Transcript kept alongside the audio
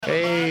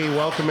Hey,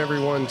 welcome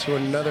everyone to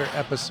another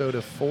episode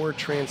of Four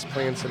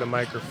Transplants and a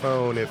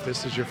Microphone. If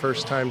this is your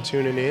first time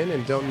tuning in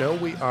and don't know,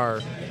 we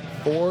are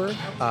four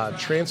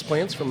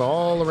transplants from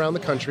all around the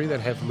country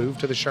that have moved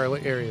to the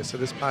Charlotte area. So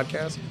this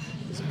podcast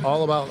is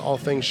all about all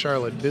things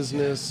Charlotte,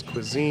 business,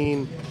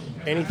 cuisine,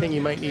 anything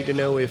you might need to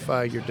know if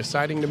you're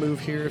deciding to move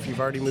here, if you've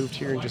already moved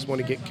here and just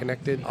want to get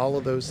connected, all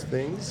of those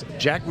things.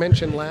 Jack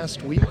mentioned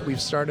last week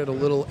we've started a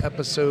little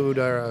episode,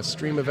 a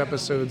stream of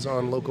episodes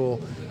on local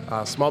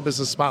small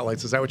business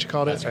spotlights. Is that what you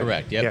called it? That's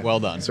correct. Yep. Yeah. Well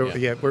done. So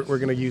we're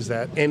going to use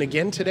that. And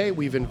again today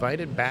we've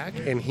invited back,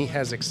 and he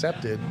has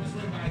accepted,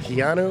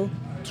 Keanu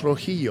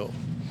Trujillo.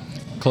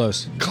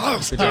 Close.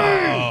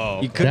 Oh.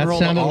 You couldn't That roll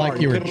sounded the like R.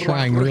 you were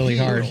trying really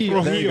hard.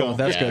 There you go.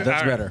 That's Yeah. good.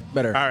 That's All right.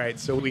 better. All right,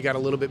 so we got a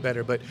little bit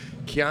better. But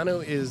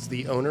Keanu is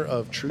the owner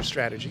of True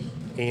Strategy,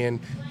 and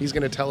he's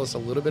going to tell us a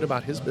little bit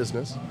about his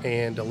business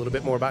and a little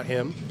bit more about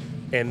him.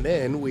 And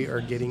then we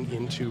are getting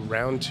into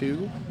round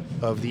two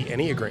of the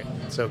Enneagram.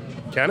 So,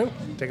 Keanu,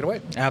 take it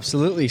away.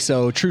 Absolutely.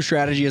 So True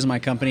Strategy is my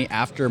company.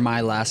 After my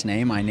last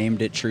name, I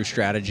named it True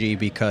Strategy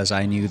because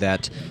I knew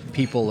that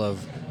people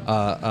of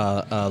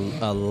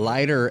a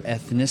lighter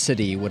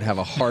ethnicity would have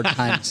a hard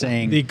time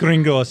saying The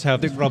gringos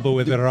have trouble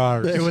with their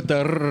R's. with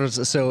the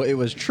R's. So it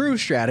was True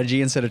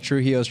Strategy instead of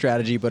Trujillo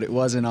Strategy, but it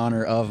was in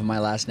honor of my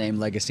last name,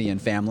 legacy,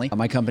 and family.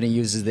 My company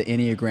uses the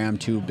Enneagram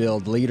to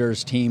build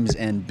leaders, teams,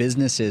 and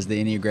businesses.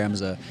 The Enneagram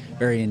is a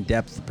very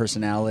in-depth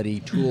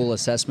personality tool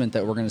assessment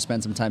that we're going to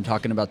spend some time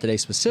talking about today,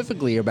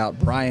 specifically about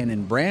Brian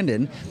and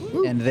Brandon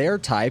and their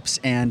types.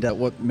 And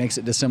what makes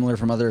it dissimilar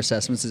from other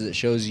assessments is it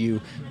shows you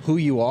who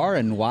you are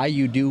and why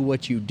you do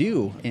what you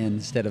do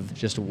instead of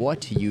just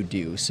what you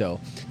do. So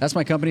that's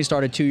my company.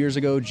 Started 2 years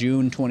ago,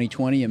 June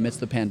 2020, amidst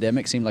the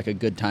pandemic. Seemed like a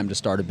good time to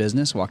start a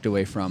business. Walked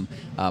away from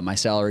my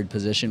salaried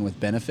position with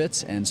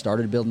benefits and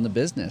started building the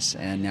business.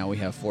 And now we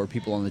have 4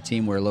 people on the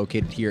team. We're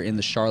located here in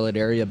the Charlotte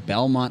area,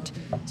 Belmont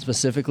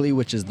specifically,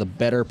 which is the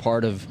better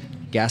part of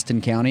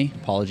Gaston County.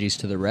 Apologies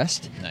to the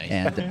rest. Nice.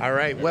 And All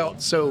right. Well,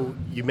 so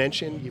you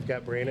mentioned you've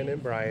got Brandon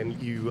and Brian.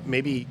 You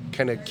maybe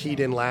kind of keyed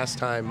in last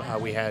time.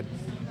 We had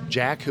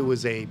Jack, who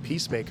was a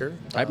peacemaker.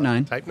 Type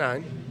 9. Type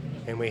 9.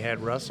 And we had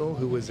Russell,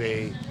 who was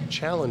a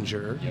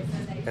challenger.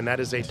 And that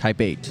is a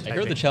Type 8. I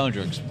heard the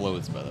Challenger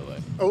explodes, by the way.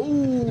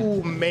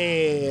 Oh,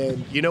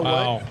 man. You know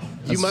Wow. what?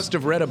 You must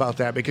have read about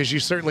that because you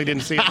certainly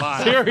didn't see it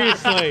live.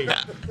 Seriously.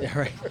 Yeah,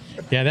 right.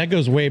 Yeah, that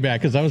goes way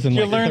back because I was in Did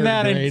you like learn third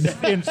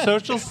that grade. in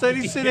social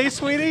studies today,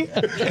 sweetie?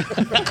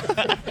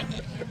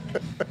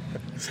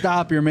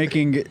 Stop. You're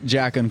making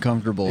Jack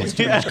uncomfortable. It's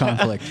too much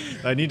conflict.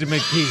 I need to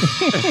make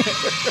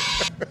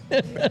peace.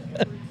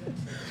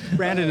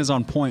 Brandon is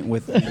on point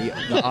with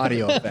the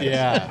audio effects.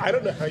 Yeah. I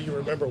don't know how you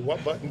remember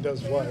what button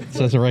does what.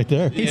 Says it right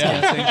there.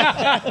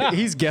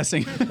 He's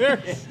guessing.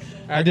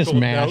 I just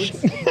mashed.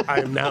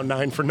 I am now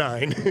 9 for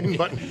 9.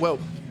 But, well,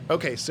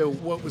 okay, so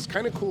what was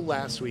kind of cool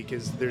last week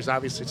is there's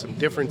obviously some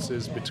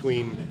differences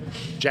between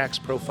Jack's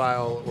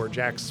profile or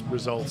Jack's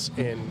results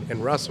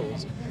and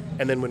Russell's.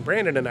 And then when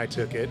Brandon and I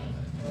took it,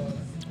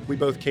 we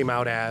both came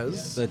out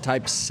as... The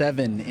Type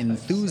 7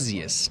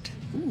 enthusiast.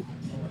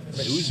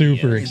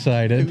 Super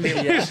excited.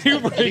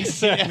 Super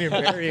excited.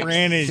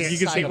 Brandon, you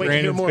can see Can't wait to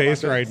hear Brandon's more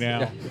face about right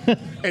this. now.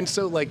 And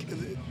so, like,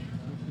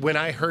 when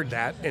I heard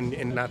that,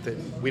 and not that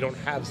we don't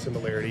have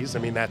similarities, I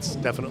mean, that's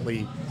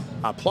definitely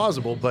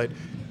plausible, but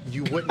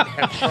you wouldn't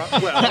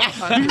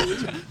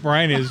have...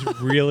 Brian is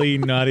really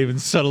not even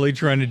subtly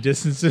trying to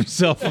distance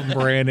himself from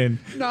Brandon,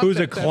 Not who's a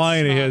that that's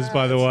client of his,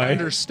 by the way.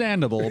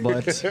 Understandable,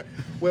 but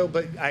Well,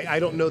 but I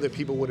don't know that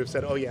people would have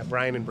said, oh, yeah,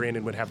 Brian and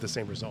Brandon would have the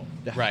same result.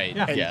 Right.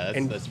 Yeah. Yeah,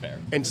 And- that's fair.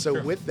 And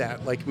so with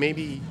that, like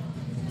maybe,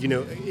 you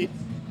know,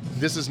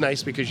 this is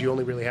nice because you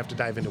only really have to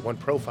dive into one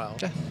profile.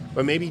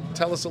 But maybe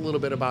tell us a little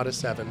bit about a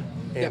 7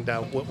 and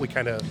what we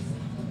kind of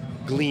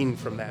glean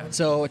from that.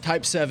 so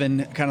Type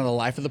 7, kind of the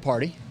life of the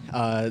party.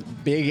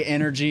 Big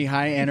energy,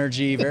 high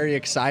energy, very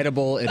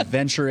excitable,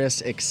 adventurous,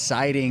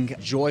 exciting,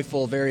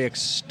 joyful, very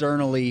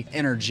externally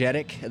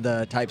energetic.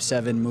 The Type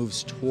 7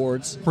 moves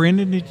towards.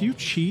 Brandon, did you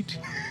cheat?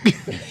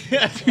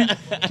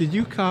 Did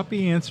you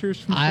copy answers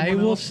from someone I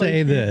will else?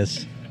 say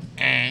this.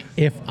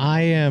 If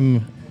I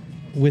am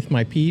with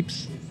my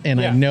peeps and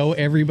I Yeah. know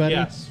everybody,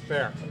 Yes,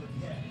 fair.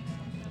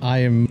 I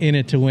am in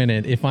it to win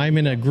it. If I'm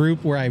in a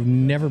group where I've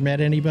never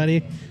met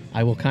anybody,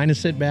 I will kind of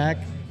sit back,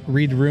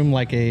 read the room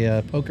like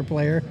a poker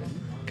player,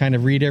 kind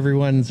of read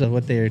everyone's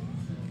what they're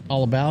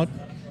all about,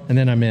 and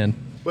then I'm in.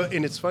 Well,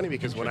 and it's funny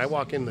because when I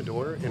walk in the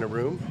door in a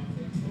room,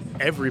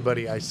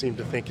 everybody I seem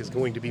to think is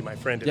going to be my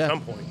friend at Yeah.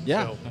 some point.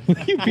 Yeah. So,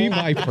 Will you be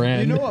my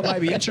friend? You know what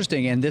might be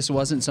interesting, and this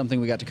wasn't something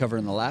we got to cover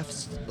in the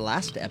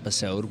last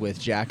episode with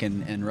Jack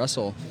and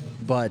Russell,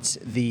 but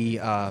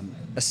the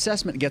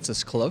assessment gets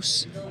us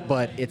close,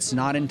 but it's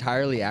not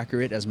entirely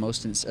accurate, as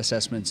most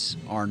assessments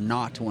are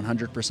not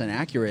 100%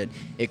 accurate.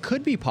 It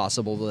could be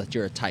possible that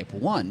you're a Type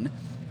 1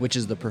 which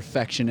is the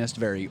perfectionist,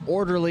 very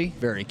orderly,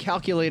 very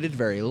calculated,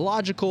 very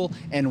logical,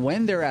 and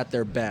when they're at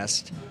their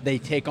best, they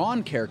take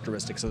on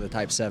characteristics of the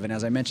Type 7.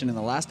 As I mentioned in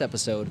the last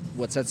episode,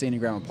 what sets the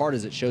Enneagram apart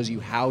is it shows you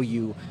how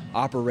you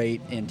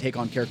operate and take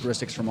on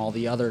characteristics from all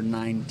the other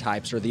 9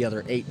 types or the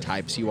other 8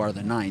 types. You are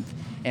the 9th,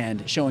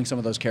 and showing some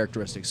of those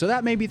characteristics. So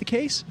that may be the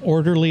case.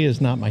 Orderly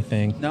is not my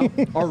thing. No?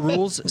 Are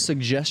rules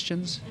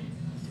suggestions?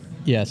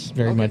 Yes,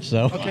 very much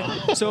so.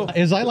 Okay. So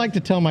As I like to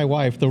tell my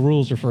wife, the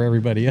rules are for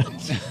everybody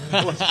else,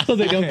 so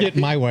they don't get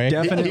in my way.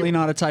 definitely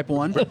not a Type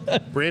 1.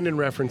 Brandon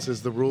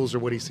references the rules are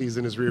what he sees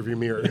in his rearview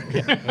mirror.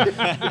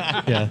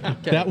 Yeah,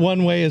 that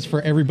one way is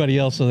for everybody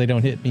else, so they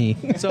don't hit me.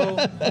 So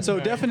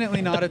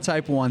definitely not a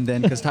Type 1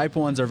 then, because Type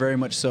 1s are very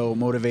much so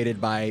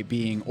motivated by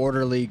being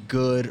orderly,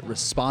 good,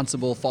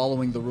 responsible,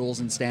 following the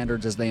rules and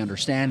standards as they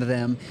understand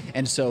them.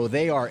 And so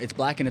it's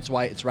black and it's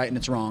white, it's right and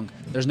it's wrong.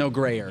 There's no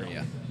gray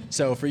area.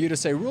 So for you to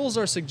say rules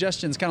are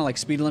suggestions, kind of like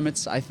speed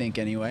limits, I think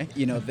anyway,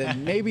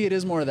 then maybe it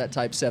is more of that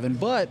Type 7.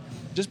 But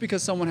just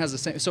because someone has the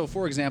same, so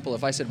for example,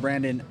 if I said,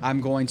 Brandon,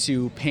 I'm going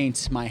to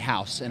paint my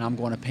house and I'm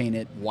going to paint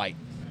it white,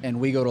 and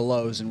we go to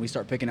Lowe's and we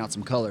start picking out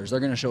some colors, they're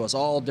going to show us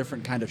all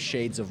different kind of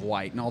shades of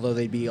white. And although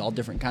they'd be all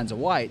different kinds of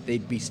white,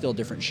 they'd be still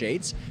different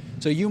shades.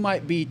 So you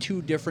might be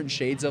 2 different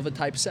shades of a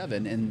Type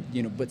 7,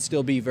 and but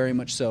still be very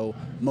much so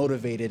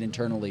motivated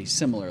internally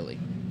similarly.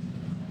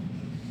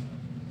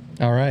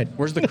 All right.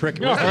 Where's the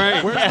cricket? All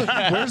right.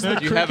 Where's the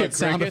you have a cricket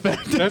sound cricket?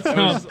 effect? That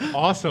sounds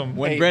awesome.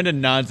 When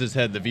Brendan nods his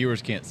head, the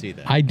viewers can't see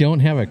that. I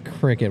don't have a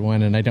cricket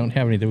one, and I don't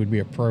have any that would be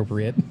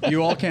appropriate.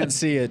 You all can't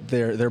see it.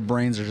 Their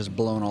brains are just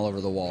blown all over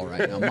the wall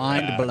right now.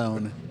 Mind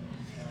blown.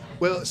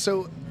 Well,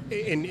 so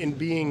in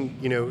being,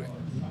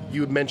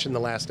 you had mentioned the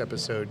last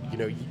episode,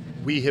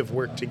 we have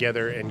worked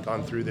together and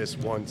gone through this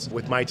once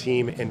with my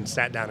team and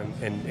sat down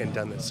and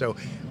done this. So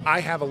I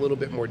have a little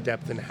bit more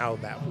depth in how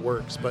that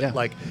works. But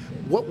Yeah.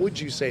 what would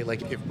you say,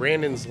 if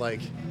Brandon's like,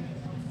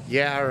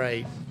 yeah, all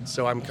right,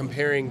 so I'm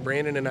comparing,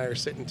 Brandon and I are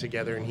sitting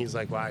together and he's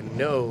like, well, I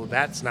know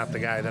that's not the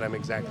guy that I'm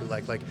exactly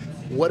like.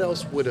 What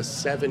else would a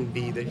 7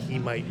 be that he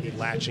might be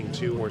latching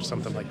to or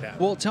something like that?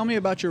 Well, tell me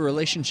about your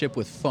relationship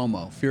with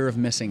FOMO, fear of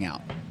missing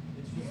out.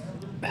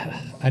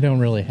 I don't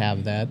really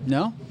have that.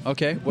 No?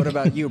 Okay. What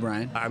about you,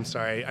 Brian? I'm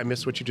sorry, I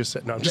missed what you just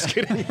said. No, I'm just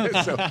kidding.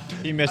 So,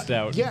 He missed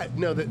out. yeah,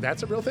 no,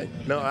 that's a real thing.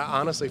 No,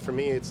 honestly, for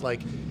me, it's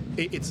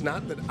it's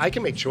not that I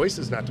can make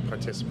choices not to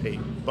participate,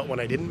 but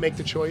when I didn't make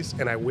the choice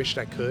and I wished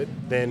I could,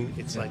 then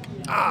it's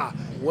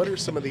what are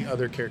some of the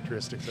other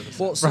characteristics of this?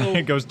 Well, so,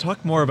 Brian goes,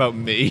 talk more about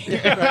me.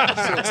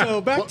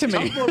 so back to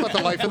me. Talk more about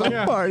the life of the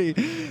Party.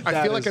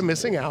 I feel like I'm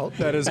missing out.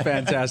 That is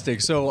fantastic.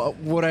 So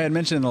what I had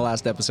mentioned in the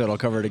last episode, I'll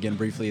cover it again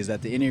briefly, is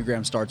that the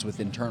Enneagram starts with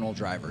internal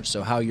drivers.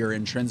 So how you're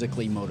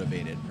intrinsically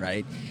motivated,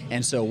 right?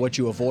 And so what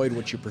you avoid,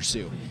 what you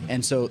pursue.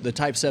 And so the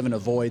Type 7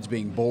 avoids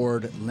being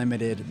bored,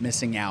 limited,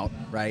 missing out,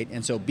 right?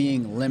 And so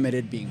being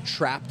limited, being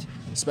trapped,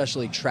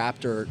 especially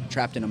trapped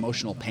in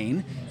emotional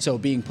pain. So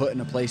being put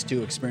in a place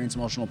to experience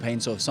emotional pain.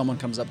 So if someone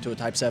comes up to a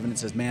Type 7 and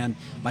says, man,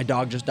 my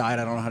dog just died,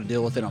 I don't know how to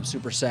deal with it, I'm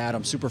super sad,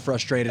 I'm super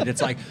frustrated.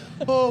 It's like,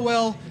 oh,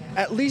 well,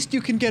 at least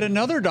you can get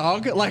another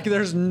dog.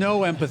 There's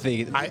no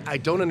empathy. I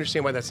don't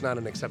understand why that's not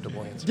an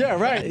acceptable answer. Yeah,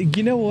 right.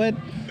 You know what?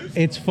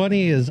 It's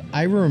funny is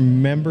I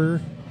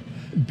remember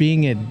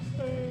being at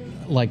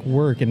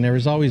work, and there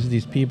was always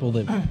these people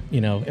that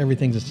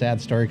everything's a sad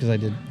story because I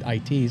did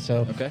IT.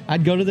 So Okay.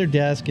 I'd go to their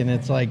desk, and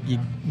it's like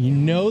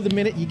the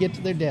minute you get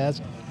to their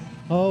desk,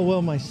 oh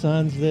well, my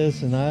son's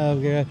this, and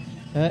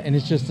and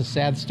it's just a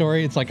sad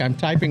story. It's like I'm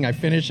typing, I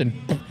finish, and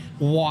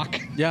walk.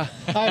 Yeah.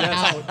 I'm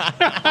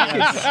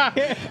out.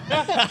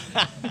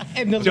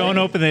 And the Don't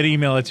open that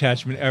email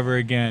attachment ever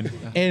again.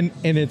 And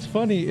it's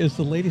funny is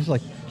the lady's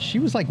like, she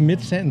was like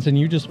mid-sentence and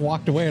you just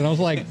walked away, and I was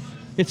like,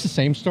 it's the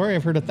same story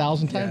I've heard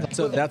 1,000 times.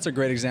 So that's a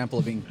great example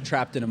of being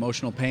trapped in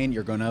emotional pain.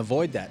 You're going to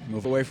avoid that.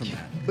 Move away from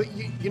that. But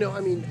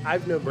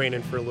I've known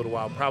Brandon for a little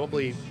while.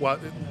 Probably,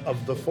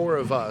 of the 4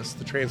 of us,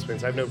 the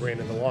transplants, I've known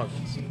Brandon the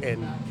longest.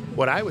 And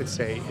what I would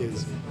say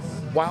is,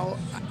 while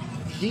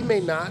he may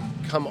not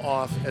come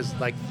off as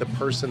the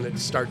person that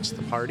starts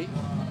the party,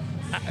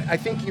 I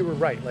think you were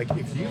right.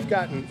 If you've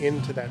gotten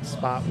into that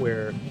spot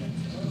where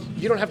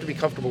you don't have to be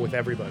comfortable with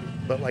everybody,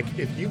 but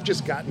if you've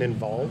just gotten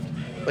involved,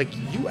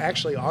 you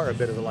actually are a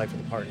bit of the life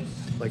of the party.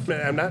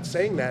 I'm not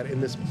saying that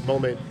in this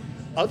moment,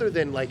 other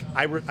than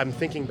I'm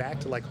thinking back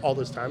to all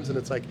those times, and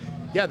it's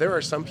yeah, there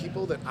are some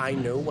people that I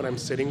know when I'm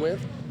sitting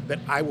with that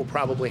I will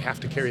probably have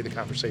to carry the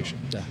conversation.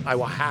 Yeah. I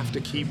will have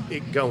to keep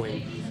it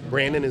going.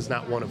 Brandon is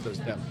not one of those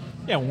people.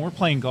 Yeah, when we're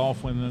playing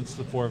golf, when it's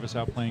the 4 of us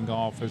out playing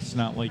golf, it's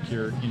not like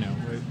you're,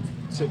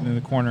 sitting in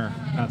the corner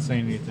not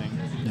saying anything.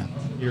 Yeah.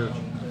 You're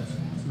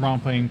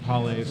romping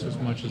parlays as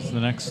much as the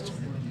next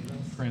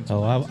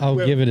Oh,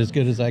 I'll give it as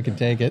good as I can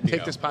take it.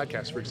 Take this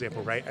podcast, for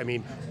example, right? I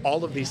mean,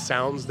 all of these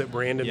sounds that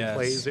Brandon Yes.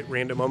 plays at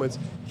random moments,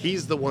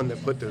 he's the one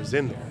that put those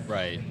in there.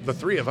 Right. The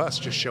 3 of us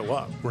just show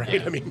up,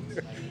 right? I mean,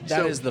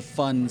 That is the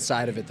fun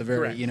side of it, the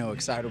very, Correct.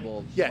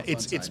 excitable. yeah, fun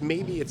it's side.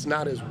 maybe it's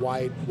not as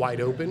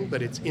wide open,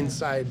 but it's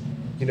inside,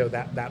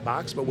 that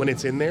box. But when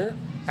it's in there,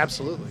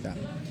 absolutely. Yeah.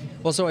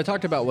 Well, so I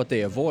talked about what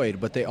they avoid,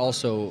 but they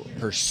also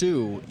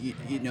pursue,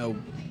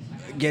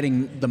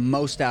 getting the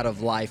most out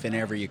of life in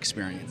every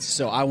experience.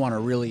 So I want to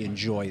really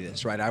enjoy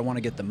this, right? I want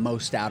to get the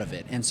most out of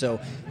it. And so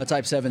a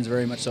Type 7 is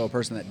very much so a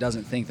person that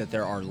doesn't think that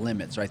there are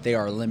limits, right? They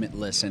are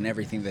limitless in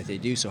everything that they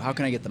do. So how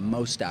can I get the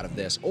most out of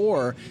this?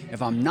 Or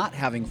if I'm not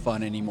having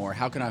fun anymore,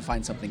 how can I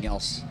find something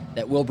else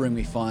that will bring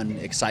me fun,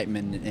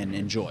 excitement, and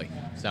enjoy?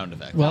 Sound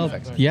effects. Well,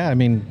 yeah, I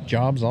mean,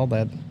 jobs, all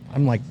that.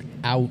 I'm like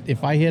out.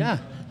 If I hit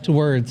to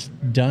where it's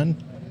done,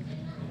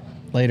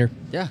 later.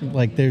 Yeah.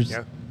 Like there's,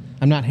 Yeah.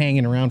 I'm not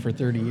hanging around for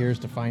 30 years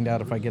to find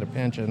out if I get a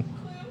pension.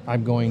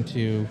 I'm going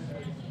to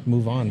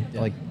move on.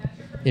 Yeah. Like,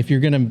 if you're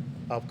going to,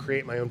 I'll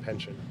create my own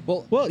pension.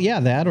 well, yeah,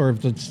 that, or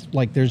if it's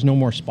like there's no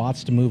more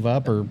spots to move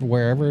up or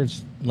wherever,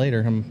 it's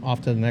later. I'm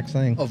off to the next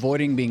thing.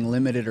 Avoiding being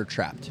limited or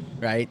trapped,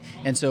 right?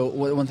 And so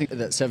one thing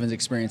that Sevens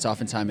experience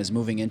oftentimes is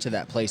moving into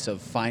that place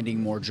of finding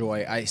more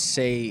joy. I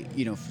say,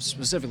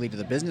 specifically to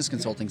the business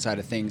consulting side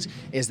of things,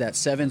 is that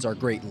Sevens are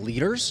great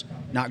leaders,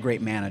 not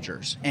great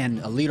managers. And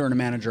a leader and a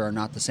manager are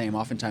not the same.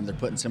 Oftentimes they're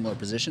put in similar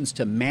positions.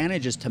 To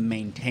manage is to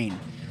maintain.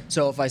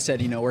 So if I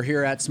said, we're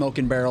here at Smoke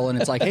and Barrel and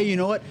it's like, hey, you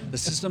know what? The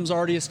system's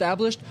already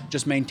established.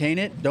 Just maintain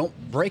it. Don't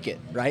break it,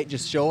 right?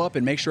 Just show up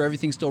and make sure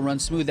everything still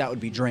runs smooth. That would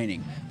be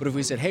draining. But if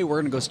we said, hey, we're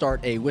going to go start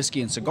a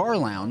whiskey and cigar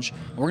lounge,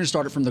 and we're going to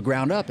start it from the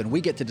ground up, and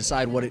we get to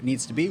decide what it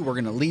needs to be, we're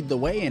going to lead the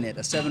way in it.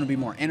 A 7 would be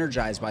more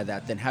energized by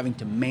that than having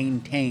to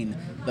maintain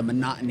the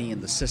monotony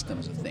and the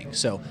systems of things.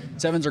 So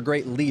 7s are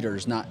great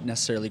leaders, not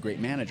necessarily great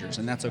managers,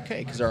 and that's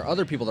okay, because there are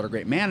other people that are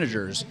great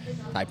managers,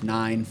 type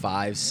 9,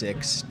 5,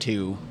 6,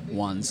 2,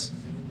 1s.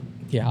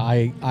 Yeah,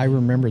 I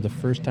remember the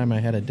first time I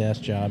had a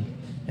desk job,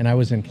 and I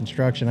was in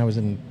construction. I was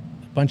in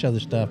a bunch of other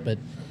stuff, but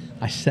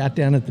I sat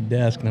down at the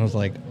desk and I was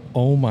like,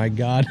 oh my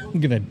God, I'm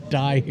going to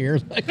die here.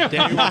 Like,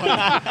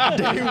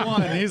 Day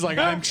one. He's like,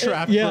 I'm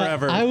trapped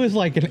forever. I was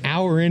like an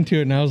hour into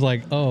it and I was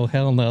like, oh,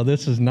 hell no,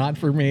 this is not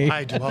for me.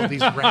 Why do all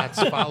these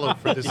rats follow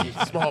for this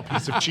small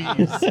piece of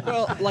cheese?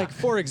 Well, like,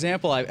 for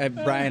example,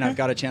 Brian, I've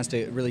got a chance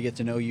to really get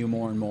to know you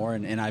more and more,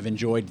 and I've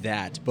enjoyed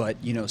that. But,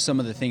 some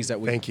of the things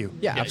that we... Thank you.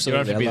 Yeah, You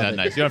absolutely. don't have to be I that love it.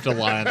 nice. You don't have to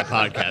lie on the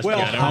podcast. Well,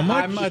 together.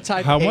 I'm a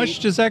type How 8. much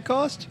does that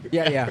cost?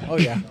 Yeah. Oh,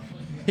 yeah.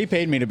 He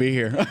paid me to be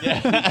here.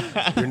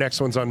 Your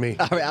next one's on me.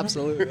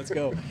 Absolutely. Let's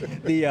go.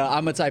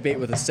 I'm a type 8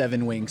 with a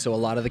 7 wing, so a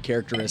lot of the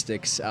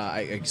characteristics,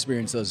 I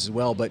experience those as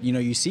well. But,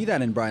 you see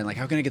that in Brian, like,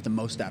 how can I get the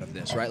most out of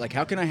this, right? Like,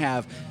 how can I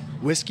have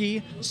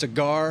whiskey,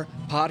 cigar,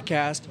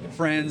 podcast,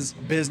 friends,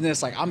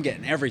 business? Like, I'm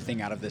getting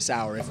everything out of this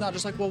hour. It's not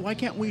just like, well, why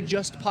can't we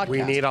just podcast?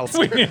 We need all.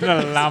 We need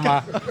a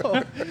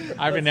llama.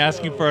 I've been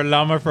asking for a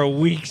llama for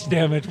weeks,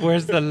 damn it.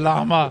 Where's the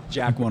llama?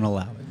 Jack won't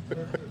allow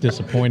it.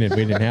 Disappointed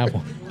we didn't have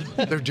one.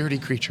 They're dirty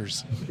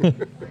creatures.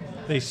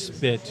 They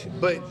spit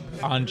But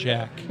on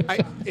Jack.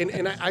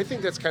 I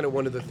think that's kind of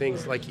one of the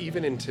things, like,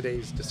 even in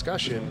today's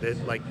discussion,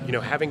 that, like,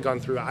 having gone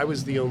through, I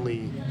was the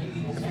only.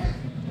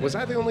 Was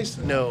I the only?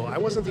 No, I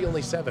wasn't the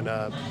only 7.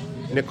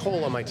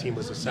 Nicole on my team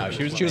was a 7.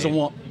 She was a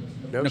 1.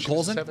 No,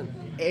 Nicole's she was a an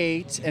 7.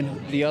 8,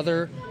 and the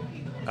other,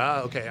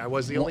 Okay, I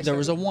was the only. there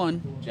was a 7.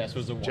 1. Jess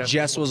was the one.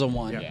 Jess was a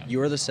 1. Yeah. You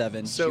were the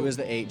 7. So- she was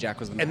the 8. Jack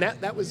was the 9. And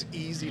that was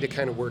easy to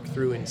kind of work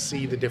through and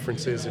see the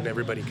differences and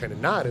everybody kind of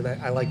nod. And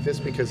I like this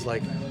because,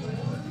 like,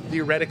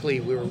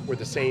 theoretically we're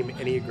the same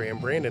Enneagram,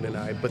 Brandon and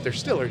I, but there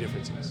still are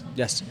differences.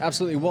 Yes,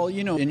 absolutely. Well,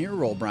 in your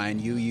role, Brian,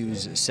 you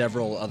use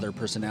several other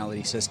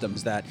personality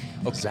systems that...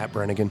 Zap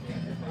Brannigan.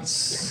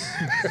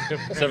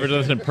 Several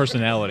different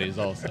personalities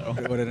also.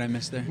 What did I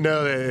miss there?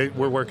 No,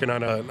 we're working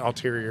on an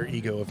ulterior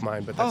ego of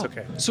mine, but that's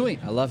okay. Sweet.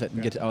 I love it.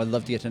 I would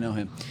love to get to know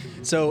him.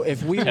 So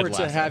if we Ted were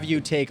to Lasso. have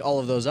you take all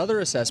of those other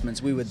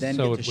assessments, we would then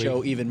So get would to we.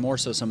 show even more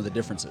so some of the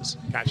differences.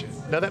 Gotcha.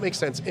 No, that makes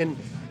sense. And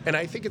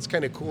I think it's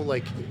kind of cool,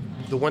 like,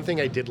 the one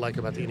thing I did like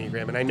about the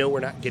Enneagram, and I know we're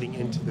not getting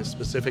into this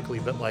specifically,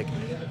 but, like,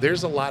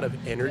 there's a lot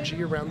of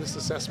energy around this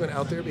assessment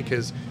out there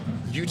because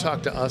you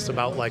talked to us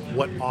about, like,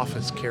 what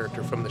office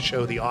character from the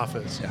show The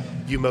Office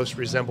you most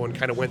resemble and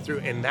kind of went through,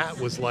 and that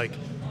was like,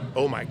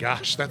 oh my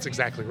gosh, that's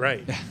exactly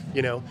right.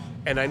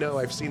 And I know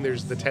I've seen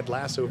there's the Ted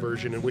Lasso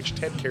version, in which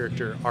Ted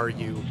character are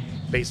you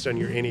based on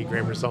your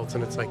Enneagram results,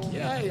 and it's like,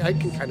 yeah, I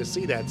can kind of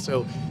see that.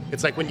 So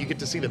it's like when you get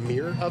to see the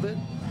mirror of it,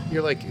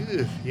 you're like,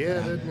 ugh, yeah,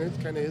 that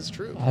kind of is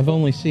true. I've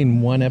only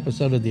seen one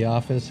episode of The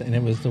Office, and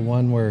it was the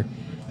one where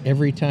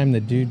every time the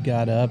dude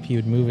got up, he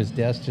would move his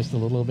desk just a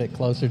little bit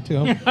closer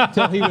to him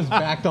until he was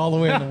backed all the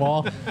way on the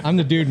wall. I'm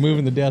the dude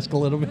moving the desk a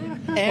little bit.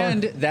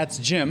 And that's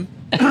Jim.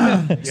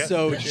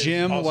 So which is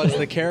Jim also- was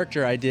the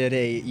character. I did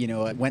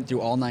I went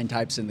through all 9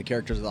 types in the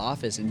characters of The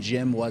Office, and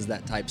Jim was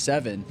that type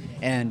 7.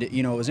 And,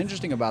 what was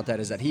interesting about that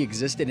is that he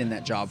existed in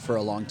that job for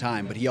a long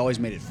time, but he always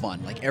made it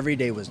fun. Like, every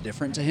day was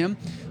different to him.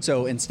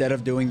 So instead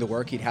of doing the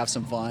work, he'd have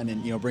some fun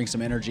and, bring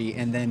some energy.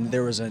 And then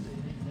there was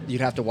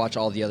you'd have to watch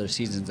all the other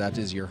seasons. That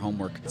is your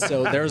homework.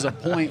 So there's a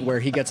point where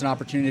he gets an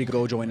opportunity to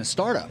go join a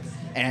startup,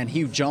 and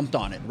he jumped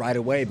on it right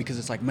away because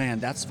it's like, man,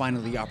 that's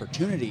finally the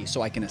opportunity,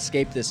 so I can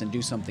escape this and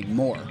do something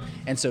more.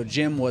 And so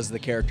Jim was the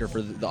character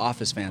for the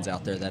Office fans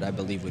out there that I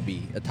believe would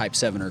be a Type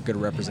 7 or a good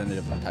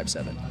representative of Type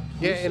 7.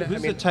 Yeah, and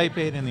Who's the Type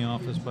 8 in the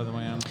Office, by the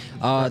way?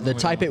 The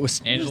Type 8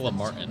 was Angela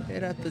Martin.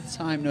 at the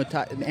time. No,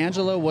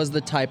 Angela was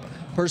the Type.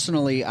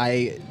 Personally,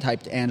 I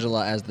typed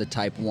Angela as the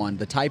Type 1.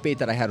 The Type 8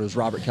 that I had was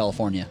Robert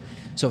California.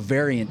 So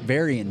very,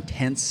 very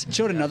intense.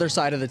 Showed another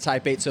side of the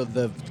Type 8. So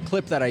the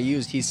clip that I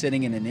used, he's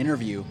sitting in an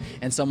interview,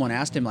 and someone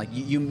asked him, like,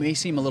 you may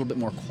seem a little bit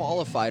more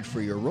qualified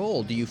for your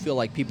role. Do you feel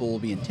like people will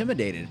be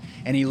intimidated?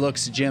 And he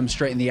looks Jim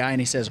straight in the eye, and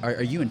he says,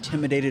 are you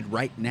intimidated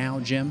right now,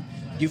 Jim?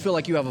 Do you feel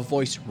like you have a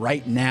voice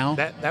right now?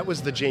 That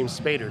was the James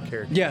Spader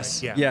character.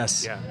 Yes, right?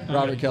 yes. Yeah.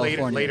 Robert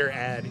California. Later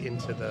add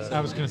into the. I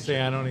was going to say,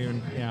 I don't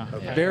even,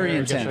 Okay. Very I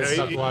guess intense. I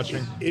stopped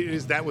watching.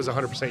 That was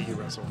 100% you,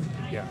 Russell.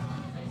 Yeah.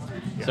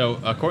 So,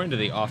 according to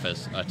The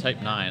Office,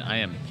 Type 9, I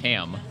am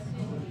Pam.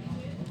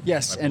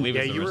 Yes, I and believe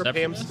Yeah, it's the you were Pam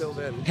receptionist. still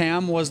then.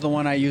 Pam was the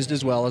one I used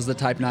as well as the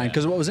Type 9.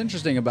 Because what was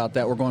interesting about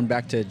that, we're going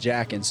back to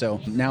Jack, and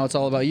so now it's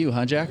all about you,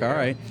 huh, Jack? All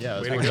right.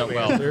 Yeah, Way this to works go, out man.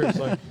 well.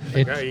 Seriously.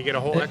 Yeah, you get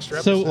a whole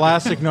extra So- episode.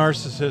 Classic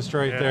narcissist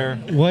right there.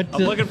 What?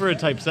 I'm looking for a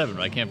Type 7,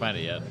 but I can't find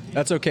it yet.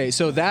 That's okay.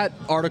 So that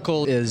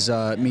article is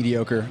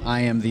mediocre.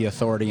 I am the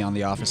authority on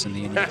The Office and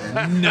the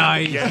Enneagram.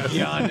 Nice.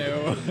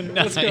 Keanu.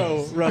 Let's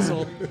go,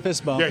 Russell.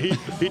 Fist bump. Yeah,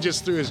 he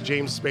just threw his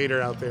James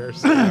Spader out there.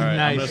 So. All right, I'm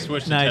Nice. going to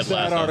switch to Nice. Ted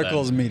Lasso. That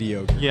article is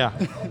mediocre. Yeah.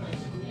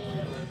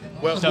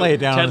 Well, So, Lay it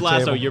down Ted on the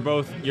Lasso,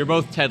 table. you're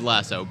both Ted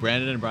Lasso.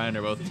 Brandon and Brian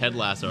are both Ted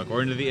Lasso.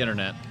 According to the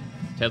internet,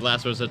 Ted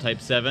Lasso is a Type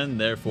 7,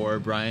 therefore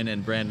Brian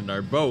and Brandon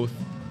are both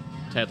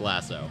Ted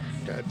Lasso.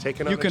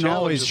 taking on You a can challenge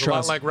always is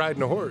trust- a lot like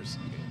riding a horse.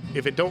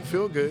 If it don't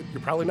feel good,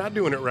 you're probably not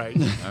doing it right.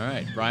 All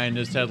right, Brian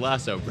is Ted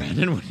Lasso.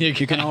 Brandon, what do you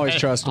You can got? always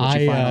trust what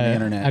you find on the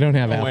internet. I don't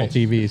have Apple wait.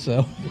 TV,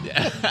 so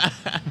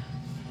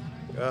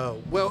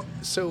Well,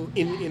 so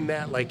in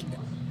that, like,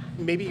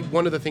 maybe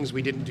one of the things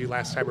we didn't do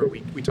last time, or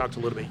we talked a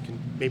little bit, you can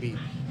maybe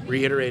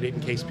reiterate it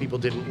in case people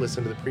didn't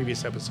listen to the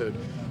previous episode,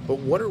 but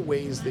what are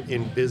ways that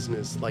in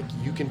business, like,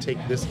 you can take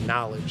this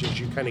knowledge as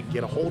you kind of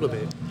get a hold of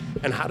it,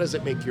 and how does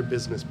it make your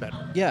business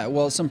better? Yeah,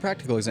 well, some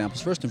practical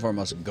examples. First and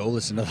foremost, go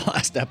listen to the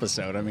last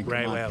episode. I mean, come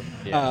Right, on. well,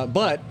 yeah.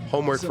 But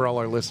Homework for all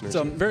our listeners.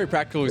 some very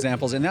practical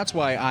examples, and that's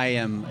why I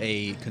am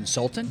a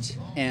consultant,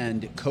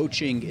 and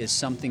coaching is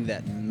something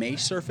that may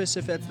surface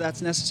if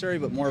that's necessary,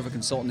 but more of a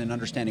consultant in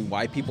understanding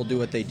why people do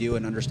what they do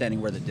and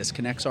understanding where the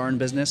disconnects are in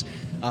business.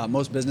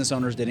 Most business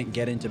owners didn't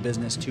get into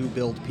business to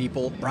build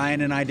people.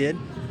 Brian and I did,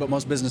 but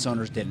most business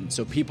owners didn't.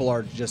 So people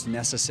are just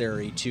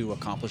necessary to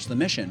accomplish the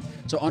mission.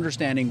 So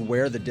understanding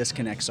where the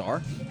disconnects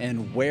are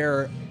and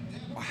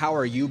how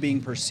are you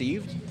being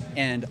perceived,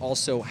 and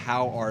also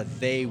how are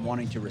they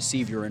wanting to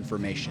receive your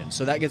information.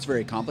 So that gets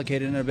very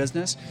complicated in a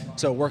business.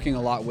 So working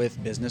a lot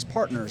with business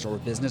partners or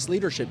business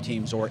leadership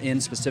teams or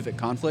in specific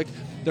conflict,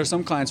 there's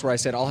some clients where I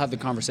said, I'll have the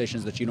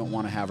conversations that you don't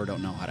want to have or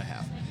don't know how to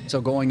have. So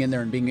going in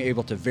there and being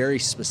able to very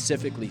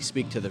specifically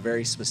speak to the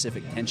very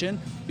specific tension,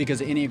 because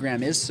the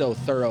Enneagram is so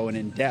thorough and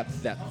in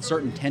depth that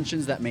certain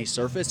tensions that may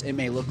surface, it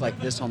may look like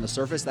this on the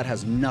surface, that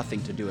has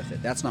nothing to do with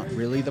it. That's not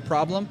really the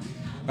problem,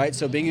 right?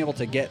 So being able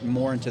to get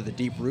more into the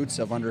deep roots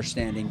of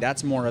understanding,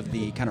 that's more of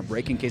the kind of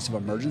break in case of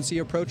emergency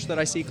approach that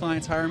I see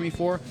clients hire me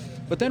for.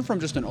 But then from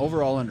just an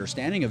overall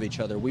understanding of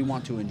each other, we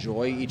want to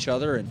enjoy each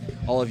other, and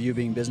all of you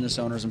being business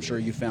owners, I'm sure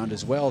you found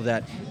as well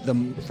that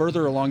the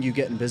further along you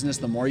get in business,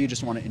 the more you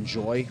just want to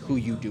enjoy who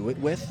you do it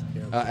with,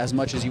 as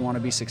much as you want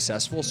to be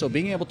successful. So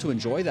being able to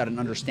enjoy that and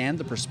understand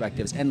the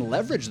perspectives and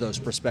leverage those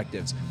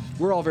perspectives.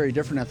 We're all very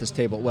different at this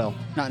table. Well,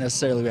 not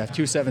necessarily. We have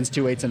 2 7s,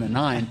 2 8s, and a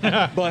 9.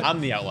 But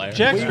I'm the outlier.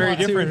 Jack's We very want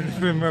to- different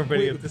from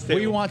everybody at this table.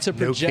 we want to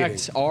No project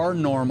kidding. our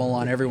normal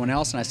on everyone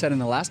else. And I said in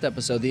the last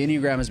episode, the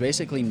Enneagram is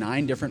basically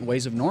 9 different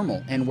ways of normal.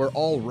 And we're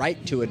all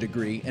right to a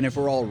degree. And if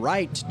we're all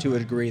right to a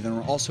degree, then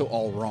we're also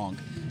all wrong.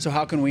 So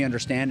how can we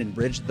understand and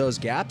bridge those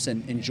gaps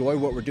and enjoy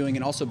what we're doing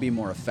and also be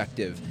more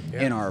effective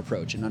in our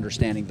approach and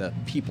understanding the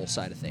people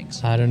side of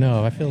things? I don't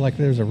know. I feel like if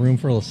there's a room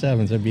full of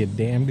 7s, it'd be a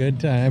damn good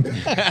time.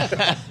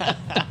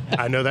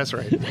 I know that's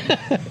right.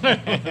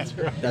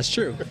 That's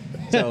true.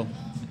 So,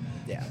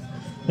 yeah.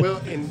 Well,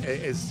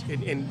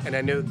 and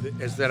I know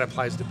that as that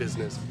applies to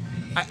business,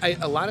 I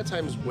a lot of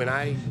times when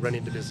I run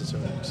into business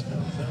owners,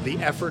 the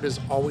effort is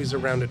always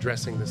around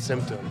addressing the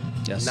symptom,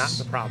 Yes. not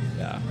the problem.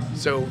 Yeah.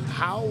 So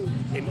how,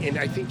 and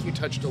I think you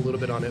touched a little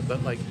bit on it,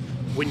 but like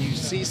when you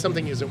see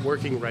something isn't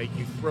working right,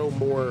 you throw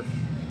more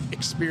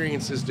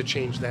experiences to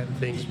change that and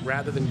things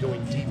rather than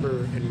going deeper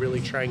and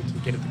really trying to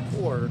get at the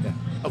core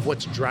of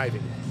what's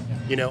driving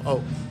it. You know,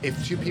 oh,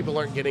 if 2 people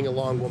aren't getting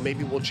along, well,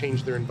 maybe we'll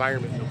change their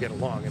environment and they'll get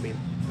along. I mean,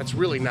 that's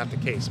really not the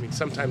case. I mean,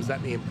 sometimes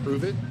that may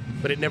improve it,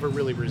 but it never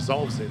really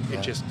resolves it.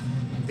 It just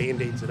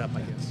band-aids it up,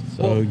 I guess.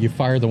 So you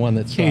fire the one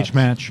that's Cage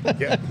match.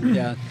 Yeah.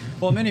 Yeah.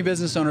 Well, many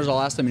business owners, I'll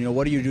ask them,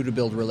 what do you do to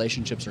build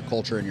relationships or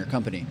culture in your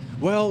company?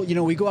 Well,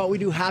 we go out, we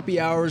do happy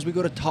hours, we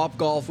go to Top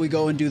Golf, we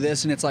go and do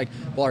this, and it's like,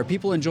 well, are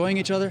people enjoying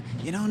each other?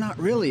 Not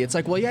really. It's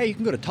like, well, yeah, you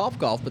can go to Top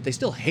Golf, but they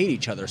still hate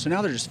each other, so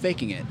now they're just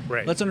faking it.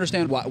 Right. Let's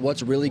understand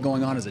what's really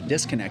going on as a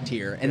disconnect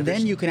here, and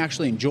then you can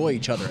actually enjoy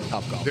each other at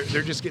Top Golf.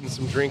 They're just getting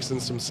some drinks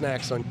and some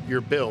snacks on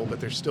your bill,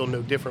 but they're still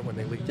no different when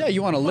they leave. Yeah,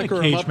 you want to liquor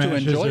them Cage up to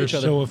matches enjoy are each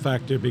other. so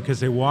effective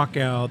because they walk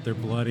out, they're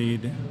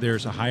bloodied,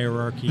 there's a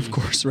hierarchy. Of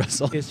course,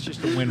 Russell. It's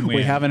just a win-win.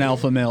 We have an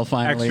alpha male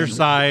finally.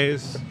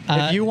 Exercise.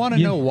 If you want to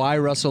know why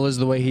Russell is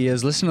the way he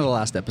is, listen to the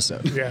last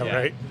episode. Yeah,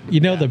 right?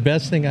 The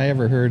best thing I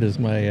ever heard is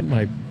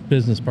my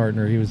business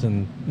partner. He was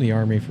in the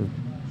Army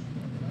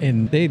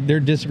and their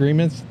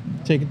disagreements,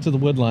 take it to the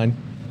wood line.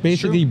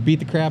 Basically, you beat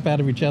the crap out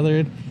of each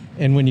other,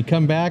 and when you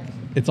come back,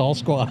 it's all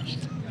squashed.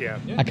 Yeah.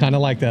 I kind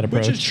of like that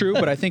approach. Which is true,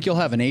 but I think you'll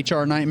have an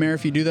HR nightmare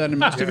if you do that in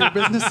most of your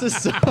businesses.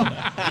 So.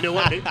 You know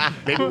what?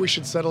 Maybe we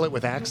should settle it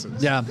with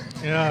axes. Yeah.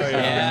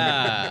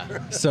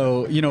 Yeah.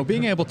 So,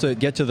 being able to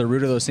get to the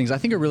root of those things, I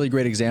think a really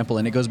great example,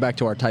 and it goes back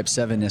to our type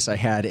 7-ness. I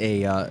had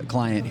a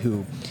client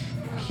who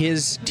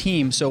his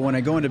team, so when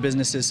I go into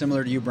businesses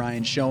similar to you,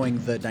 Brian,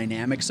 showing the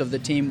dynamics of the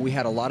team, we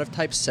had a lot of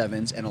type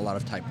 7s and a lot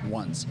of type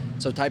 1s.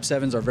 So type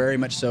 7s are very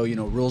much so,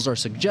 rules are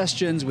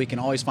suggestions. We can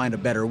always find a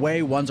better way.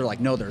 1s are like,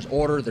 no, there's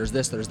order, there's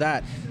this, there's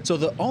that. So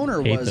the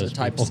owner Hate was a those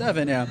type people.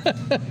 7. Yeah.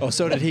 Oh,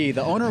 so did he.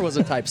 The owner was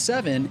a type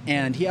 7,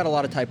 and he had a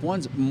lot of type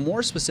 1s.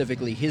 More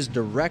specifically, his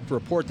direct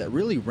report that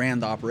really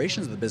ran the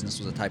operations of the business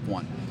was a type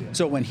 1.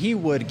 So when he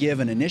would give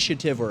an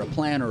initiative or a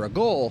plan or a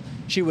goal,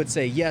 she would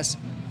say, yes,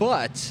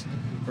 but...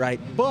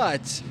 Right,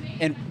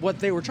 and what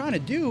they were trying to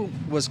do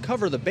was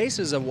cover the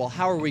bases of, well,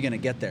 how are we going to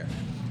get there?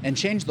 And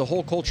change the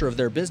whole culture of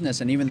their business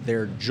and even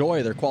their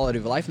joy, their quality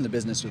of life in the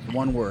business with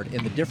one word,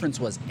 and the difference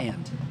was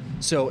and.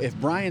 So if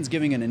Brian's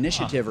giving an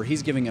initiative or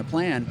he's giving a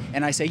plan,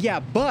 and I say,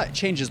 yeah, but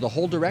changes the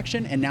whole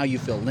direction, and now you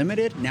feel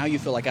limited, now you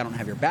feel like I don't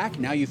have your back,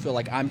 now you feel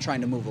like I'm trying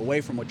to move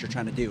away from what you're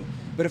trying to do.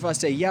 But if I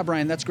say, yeah,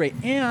 Brian, that's great,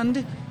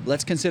 and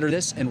let's consider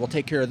this, and we'll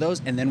take care of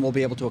those, and then we'll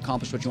be able to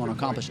accomplish what you want to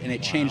accomplish, and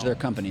it changed their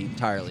company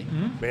entirely.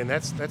 Man,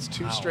 that's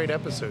 2 straight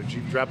episodes.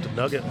 You've dropped a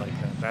nugget like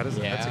that. That's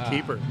Yeah. a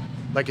keeper.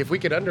 Like, if we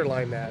could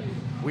underline that,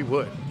 we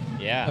would.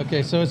 Yeah.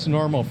 Okay, so it's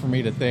normal for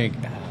me to think,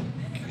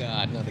 oh,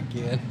 God, not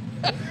again.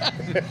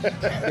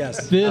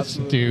 Yes, This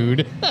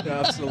absolutely. dude.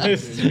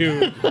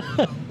 Absolutely.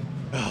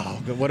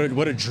 Oh,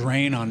 what a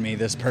drain on me,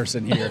 this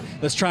person here.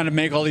 That's trying to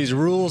make all these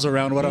rules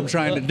around what I'm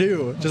trying to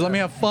do. Just let me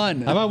have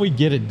fun. How about we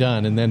get it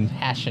done and then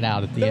hash it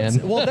out at the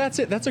end? Well, that's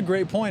it. That's a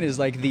great point. Is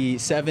like the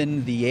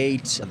 7, the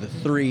 8, the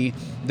 3.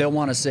 They'll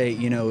want to say,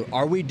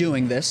 are we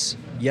doing this?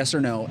 Yes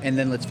or no? And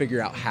then let's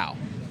figure out how.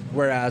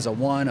 Whereas a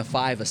 1, a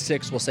 5, a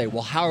 6 will say,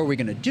 well, how are we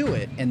going to do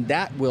it? And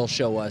that will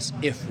show us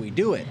if we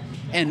do it.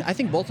 And I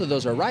think both of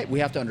those are right. We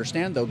have to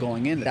understand, though,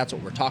 going in, that's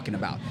what we're talking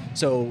about.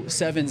 So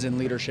 7s in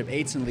leadership,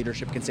 8s in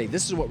leadership can say,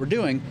 this is what we're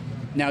doing.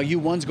 Now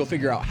you 1s go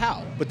figure out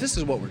how. But this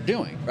is what we're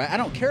doing, right? I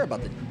don't care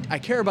about I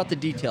care about the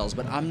details,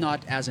 but I'm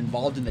not as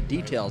involved in the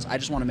details. I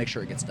just want to make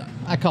sure it gets done.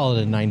 I call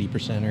it a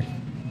 90%er.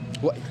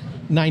 What?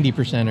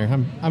 90%er.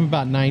 I'm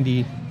about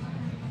 90,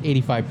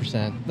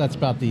 85%. That's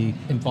about the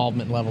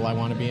involvement level I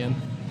want to be in.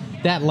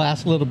 That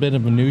last little bit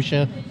of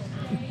minutia,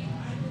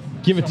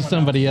 give it to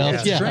somebody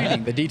else. It's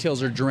draining. The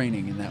details are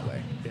draining in that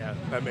way. Yeah,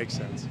 that makes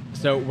sense.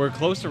 So we're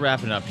close to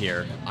wrapping up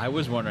here. I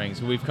was wondering.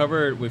 So we've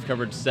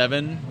covered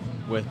 7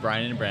 with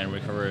Brian and Brandon. We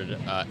covered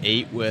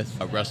 8 with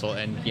Russell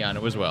and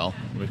Keanu as well.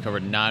 We've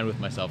covered 9 with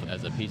myself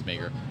as a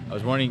peacemaker. I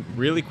was wondering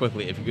really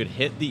quickly if you could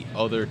hit the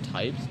other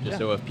types, just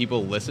so if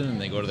people listen and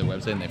they go to their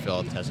website and they fill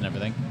out the test and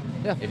everything.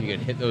 Yeah. If you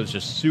could hit those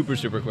just super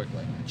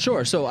quickly.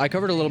 Sure. So I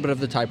covered a little bit of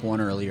the type 1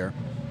 earlier.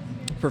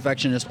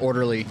 Perfectionist,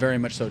 orderly, very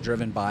much so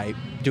driven by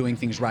doing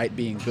things right,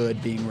 being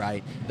good, being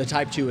right. The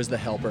type 2 is the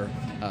helper.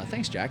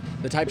 Thanks, Jack.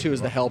 The type 2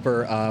 is the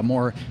helper,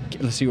 more,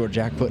 let's see what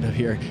Jack put up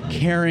here,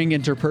 caring,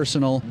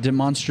 interpersonal,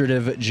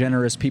 demonstrative,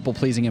 generous,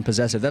 people-pleasing, and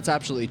possessive. That's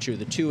absolutely true.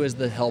 The 2 is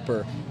the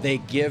helper. They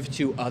give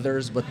to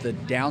others, but the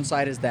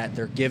downside is that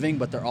they're giving,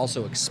 but they're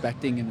also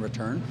expecting in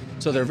return.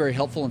 So they're very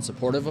helpful and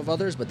supportive of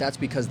others, but that's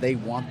because they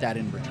want that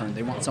in return.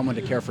 They want someone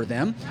to care for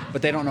them,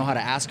 but they don't know how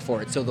to ask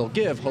for it. So they'll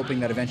give,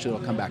 hoping that eventually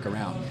it'll come back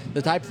around.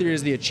 The type 3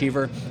 is the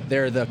achiever.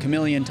 They're the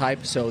chameleon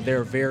type, so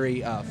they're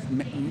very,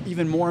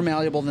 even more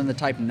malleable than the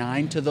type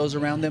 9 to those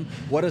around them.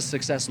 What does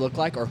success look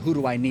like, or who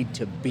do I need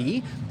to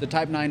be? The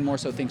type 9 more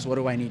so thinks, what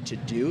do I need to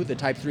do? The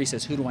type 3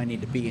 says, who do I need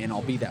to be, and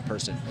I'll be that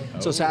person.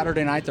 So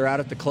Saturday night, they're out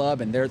at the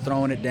club, and they're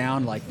throwing it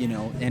down like,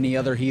 any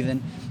other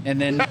heathen. And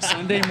then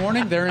Sunday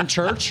morning, they're in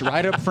church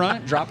right up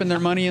front, dropping their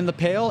money in the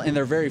pail, and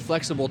they're very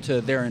flexible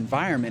to their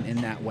environment in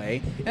that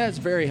way. And it's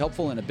very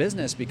helpful in a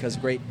business because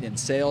great in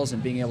sales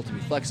and being able to be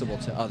flexible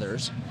to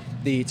others.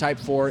 The type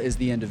 4 is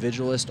the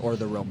individualist or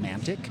the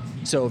romantic.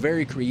 So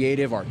very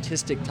creative,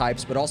 artistic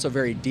types, but also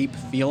very deep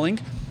feeling.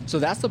 So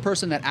that's the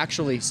person that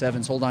actually,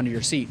 7s, hold on to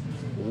your seat,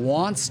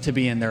 wants to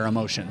be in their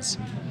emotions.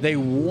 They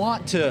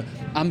want to.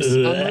 I'm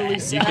really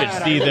sad. You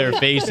could see their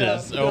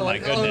faces. Oh my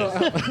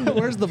goodness. "Oh,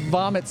 where's the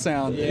vomit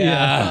sound?"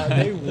 Yeah.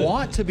 They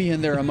want to be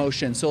in their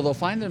emotion, so they'll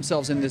find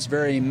themselves in this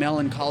very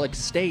melancholic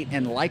state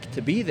and like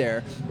to be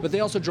there, but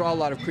they also draw a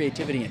lot of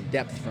creativity and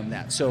depth from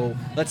that. So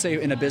let's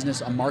say in a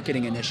business, a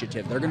marketing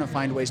initiative, they're going to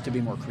find ways to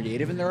be more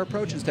creative in their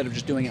approach instead of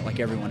just doing it like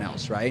everyone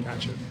else, right?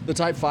 Gotcha. The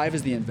type 5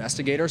 is the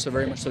investigator, so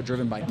very much so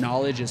driven by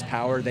knowledge is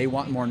power. They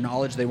want more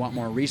knowledge, they want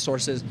more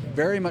resources.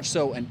 Very much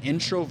so an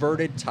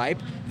introverted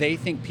type. They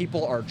think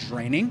people are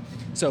draining,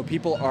 so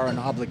people are an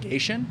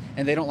obligation,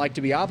 and they don't like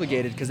to be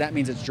obligated because that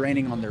means it's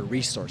draining on their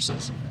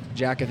resources.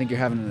 Jack, I think you're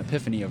having an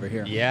epiphany over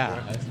here.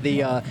 Yeah.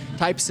 The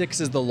type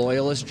 6 is the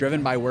loyalist,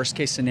 driven by worst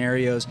case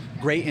scenarios,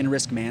 great in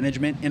risk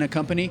management in a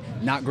company,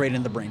 not great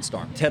in the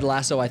brainstorm. Ted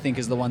Lasso, I think,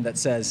 is the one that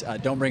says,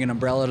 don't bring an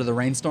umbrella to the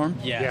rainstorm.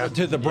 Yeah.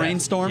 To the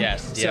brainstorm.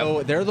 Yes.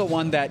 So they're the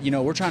one that,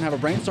 we're trying to have a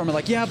brainstorm, and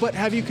like, yeah, but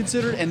have you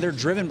considered, and they're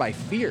driven by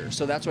fear.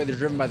 So that's why they're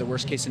driven by the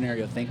worst case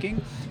scenario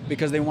thinking,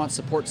 because they want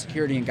support,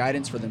 security, and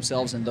guidance for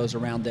themselves and those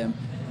around them.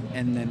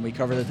 And then we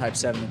cover the type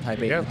 7, the type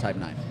 8, and the type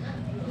 9.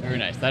 Very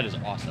nice. That is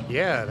awesome.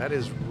 Yeah, that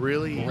is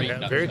really Great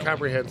very nutshell.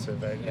 comprehensive.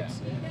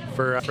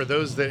 For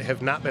those that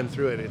have not been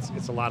through it,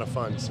 it's a lot of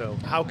fun. So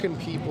how can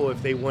people,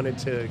 if they wanted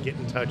to get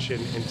in touch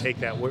and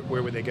take that,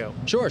 where would they go?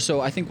 Sure. So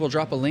I think we'll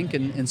drop a link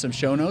in some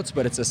show notes,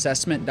 but it's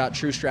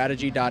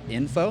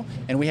assessment.truestrategy.info,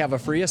 and we have a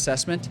free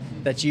assessment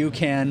that you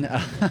can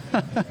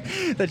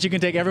that you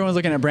can take. Everyone's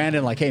looking at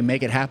Brandon like, hey,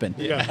 make it happen.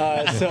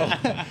 Yeah. So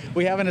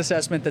we have an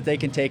assessment that they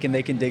can take and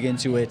they can dig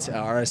into it.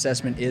 Our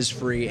assessment is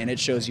free, and it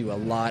shows you a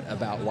lot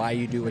about why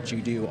you do what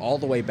you do, all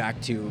the way back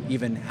to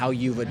even how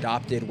you've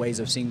adopted ways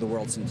of seeing the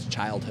world since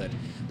childhood,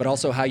 but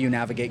also how you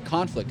navigate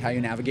conflict, how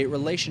you navigate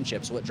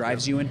relationships, what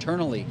drives you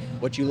internally,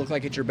 what you look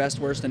like at your best,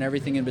 worst, and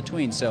everything in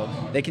between. So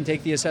they can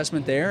take the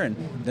assessment there, and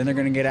then they're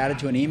going to get added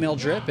to an email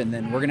drip, and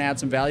then we're going to add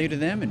some value to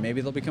them, and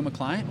maybe they'll become a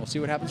client. We'll see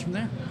what happens from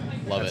there.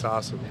 Love That's it.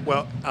 awesome.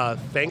 Well,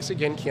 thanks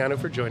again, Keanu,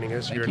 for joining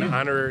us. You're an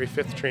honorary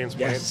 5th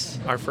transplant. Yes.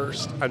 Our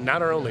first,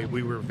 not our only.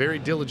 We were very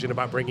diligent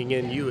about bringing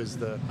in you as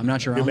the I'm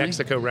not your New only?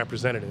 Mexico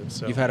representative.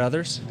 So You've had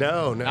others?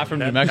 no, Not from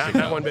New Mexico.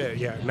 Not one bit.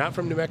 Yeah, not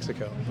from New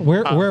Mexico.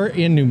 We're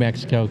in New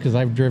Mexico because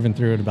I've driven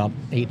through it about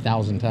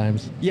 8,000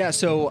 times. Yeah,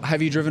 so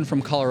have you driven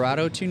from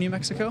Colorado to New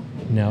Mexico?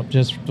 No,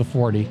 just the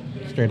 40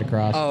 straight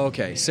across. Oh,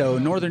 okay. So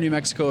northern New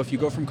Mexico, if you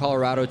go from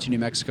Colorado to New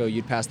Mexico,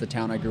 you'd pass the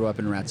town I grew up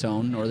in,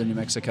 Raton, northern New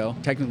Mexico.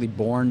 Technically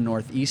born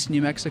northeast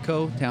New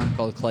Mexico, town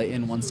called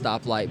Clayton, one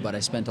stoplight, but I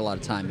spent a lot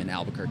of time in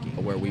Albuquerque,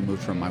 where we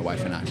moved from, my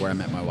wife and I, where I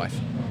met my wife.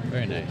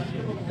 Very nice.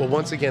 Well,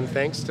 once again,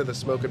 thanks to the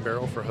Smoke and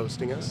Barrel for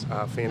hosting us.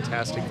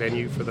 Fantastic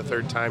venue for the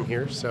 3rd time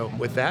here. So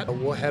with that,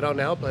 we'll head on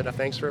out, but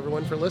thanks for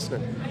everyone for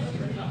listening.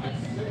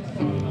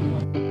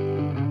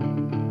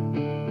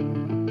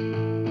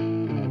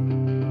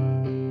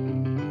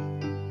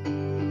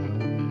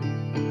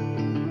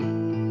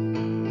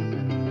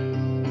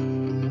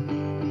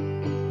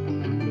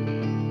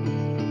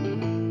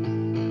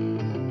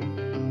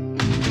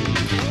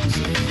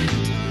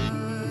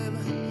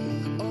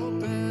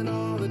 Open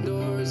all the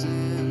doors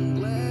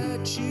and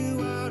let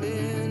you out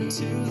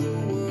into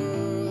the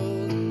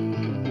world.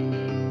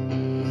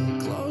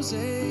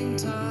 Closing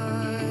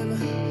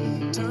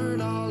time.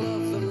 Turn all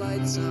of the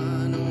lights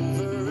on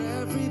over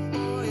every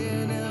boy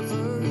and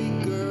every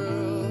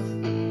girl.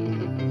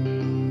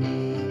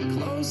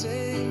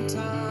 Closing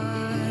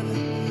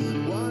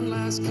time. One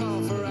last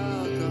call for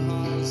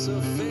alcohol, so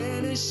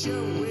finish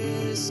your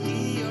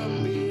whiskey or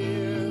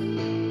beer.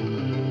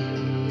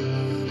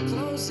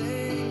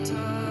 Closing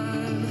time.